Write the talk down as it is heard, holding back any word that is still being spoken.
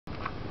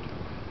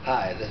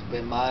Hi, this is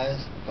Ben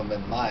Myers from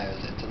Ben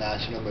Myers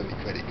International Movie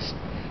Critics.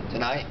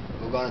 Tonight,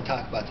 we're going to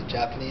talk about the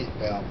Japanese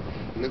film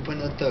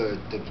Lupin III,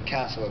 The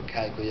Castle of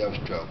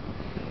Cagliostro.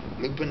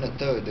 Lupin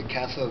III, The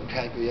Castle of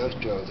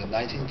Cagliostro is a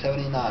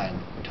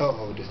 1979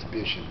 Toho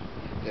distribution.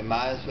 The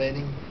Myers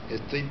rating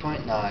is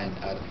 3.9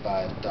 out of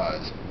 5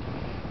 stars.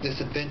 This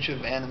adventure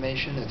of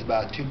animation is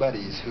about two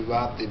buddies who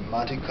rob the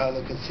Monte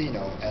Carlo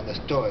casino and the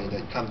story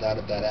that comes out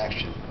of that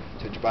action.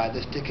 So did you buy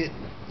this ticket?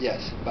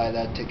 Yes, buy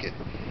that ticket.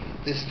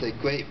 This is a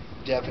great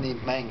Japanese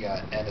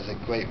manga and is a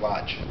great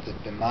watch. This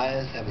has been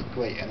Myers. Have a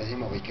great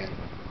entertainment weekend.